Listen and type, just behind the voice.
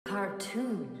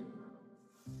cartoon.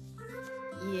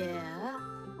 Yeah.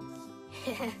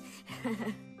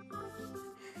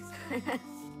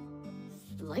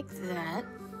 Like that.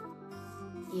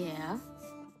 Yeah.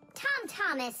 Tom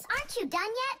Thomas, aren't you done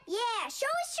yet? Yeah, show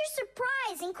us your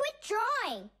surprise and quit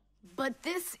drawing. But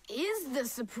this is the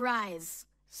surprise.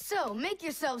 So, make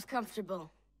yourselves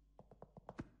comfortable.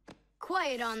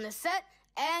 Quiet on the set,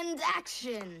 and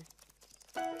action!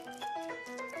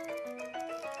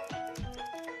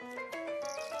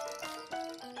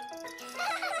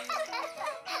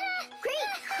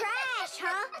 Great crash,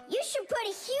 huh? You should put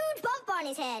a huge bump on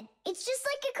his head. It's just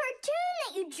like a cartoon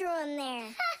that you drew him there.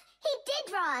 He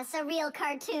did draw us a real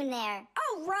cartoon there.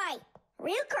 Oh, right.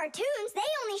 Real cartoons, they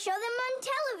only show them on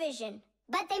television.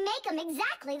 But they make them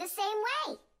exactly the same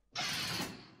way.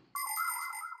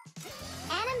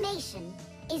 Animation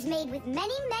is made with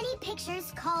many, many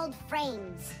pictures called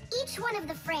frames. Each one of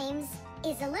the frames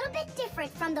is a little bit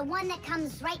different from the one that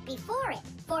comes right before it.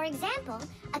 For example,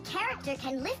 a character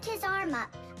can lift his arm up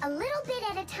a little bit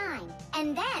at a time.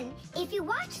 And then, if you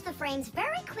watch the frames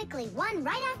very quickly, one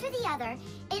right after the other,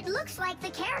 it looks like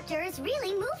the character is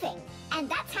really moving. And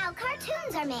that's how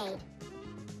cartoons are made.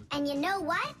 And you know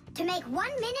what? To make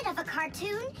 1 minute of a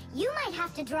cartoon, you might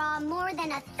have to draw more than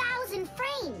 1,000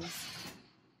 frames.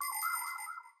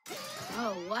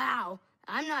 Oh, wow.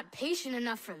 I'm not patient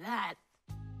enough for that.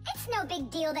 It's no big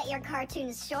deal that your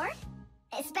cartoon's short.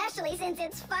 Especially since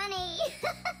it's funny.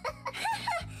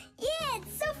 Yeah,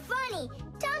 it's so funny.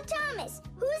 Tom Thomas,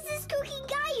 who's this kooky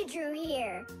guy you drew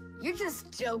here? You're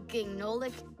just joking,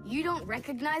 Nolik. You don't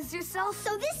recognize yourself?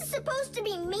 So this is supposed to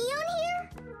be me on here?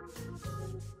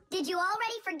 Did you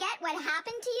already forget what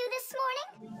happened to you this morning?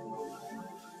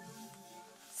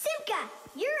 Simka,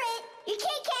 you're it. You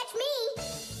can't catch me.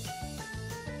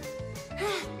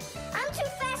 I'm too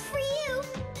fast for you.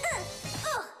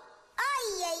 Ay,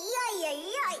 ay, ay, ay,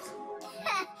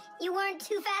 ay. You weren't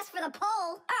too fast for the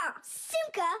pole.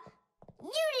 Simka,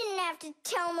 you didn't have to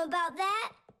tell him about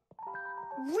that.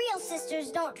 Real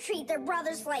sisters don't treat their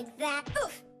brothers like that.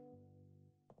 Oof.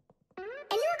 And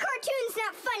your cartoon's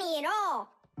not funny at all.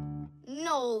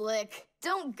 Nolik,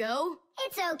 don't go.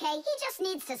 It's okay. He just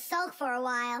needs to sulk for a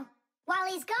while. While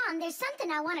he's gone, there's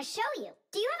something I want to show you.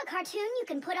 Do you have a cartoon you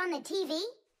can put on the TV?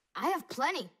 I have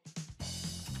plenty.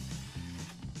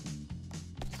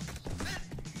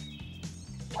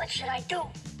 What should I do?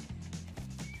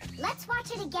 Let's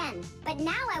watch it again. But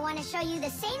now I want to show you the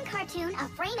same cartoon a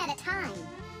frame at a time.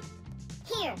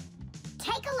 Here,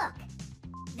 take a look.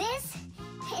 This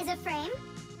is a frame,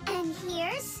 and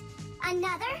here's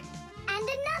another and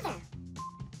another.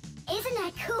 Isn't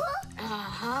that cool?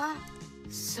 Uh-huh.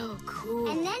 So cool.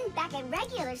 And then back at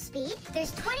regular speed,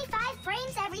 there's 25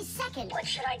 frames every second. What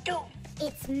should I do?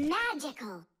 It's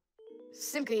magical.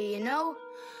 Simka, you know,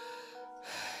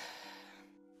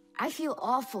 I feel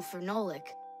awful for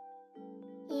Nolik.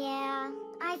 Yeah,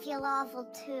 I feel awful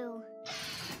too.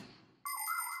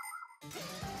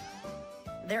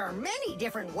 There are many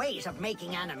different ways of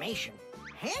making animation.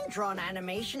 Hand-drawn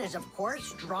animation is, of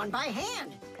course, drawn by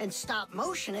hand, and stop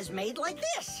motion is made like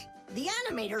this. The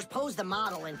animators pose the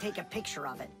model and take a picture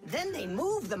of it. Then they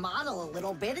move the model a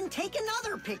little bit and take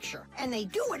another picture. And they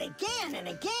do it again and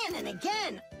again and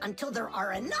again until there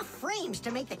are enough frames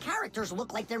to make the characters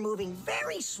look like they're moving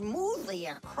very smoothly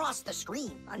across the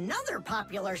screen. Another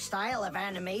popular style of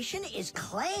animation is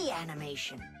clay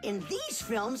animation. In these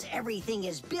films, everything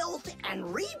is built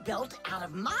and rebuilt out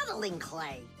of modeling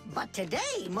clay. But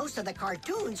today, most of the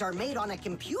cartoons are made on a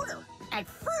computer. At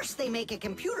first, they make a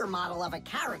computer model of a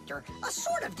character, a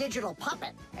sort of digital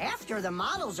puppet. After the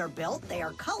models are built, they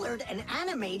are colored and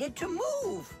animated to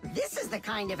move. This is the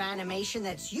kind of animation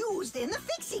that's used in the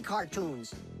Fixie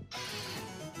cartoons.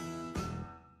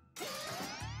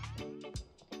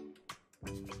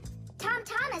 Tom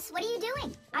Thomas, what are you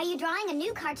doing? Are you drawing a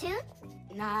new cartoon?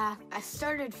 Nah, I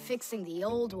started fixing the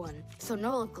old one, so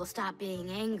Nolik will stop being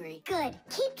angry. Good.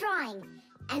 Keep drawing,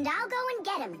 and I'll go and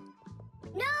get him.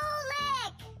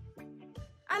 Nolik!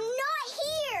 I'm not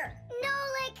here!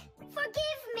 Nolik,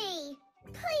 forgive me.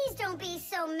 Please don't be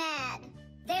so mad.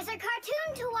 There's a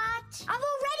cartoon to watch. I've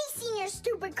already seen your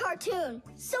stupid cartoon.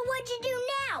 So what'd you do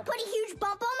now? Put a huge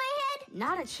bump on my head?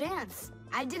 Not a chance.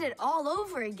 I did it all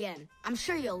over again. I'm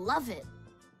sure you'll love it.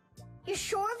 You're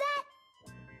sure of that?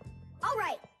 All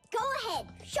right, go ahead.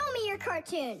 Show me your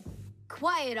cartoon.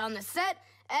 Quiet on the set,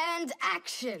 and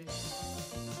action!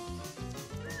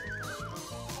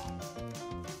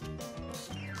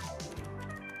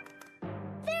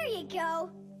 There you go.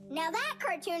 Now that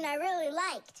cartoon I really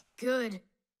liked. Good,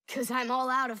 'cause I'm all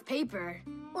out of paper.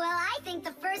 Well, I think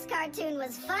the first cartoon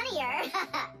was funnier.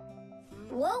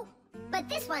 Whoa, But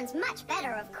this one's much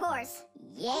better, of course.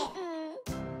 Yeah.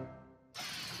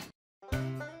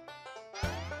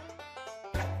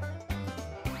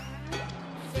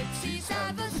 Fixies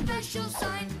have a special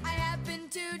sign I happen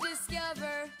to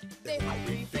discover. They put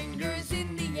 3 fingers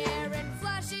in the air and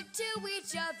flash it to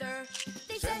each other.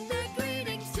 They send their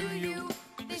greetings to you,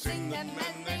 they sing them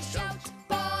and they shout.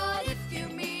 But if you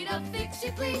meet a Fixie,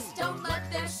 please don't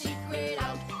let their secret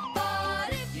out.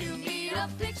 But if you meet a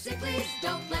Fixie, please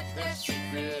don't let their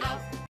secret out.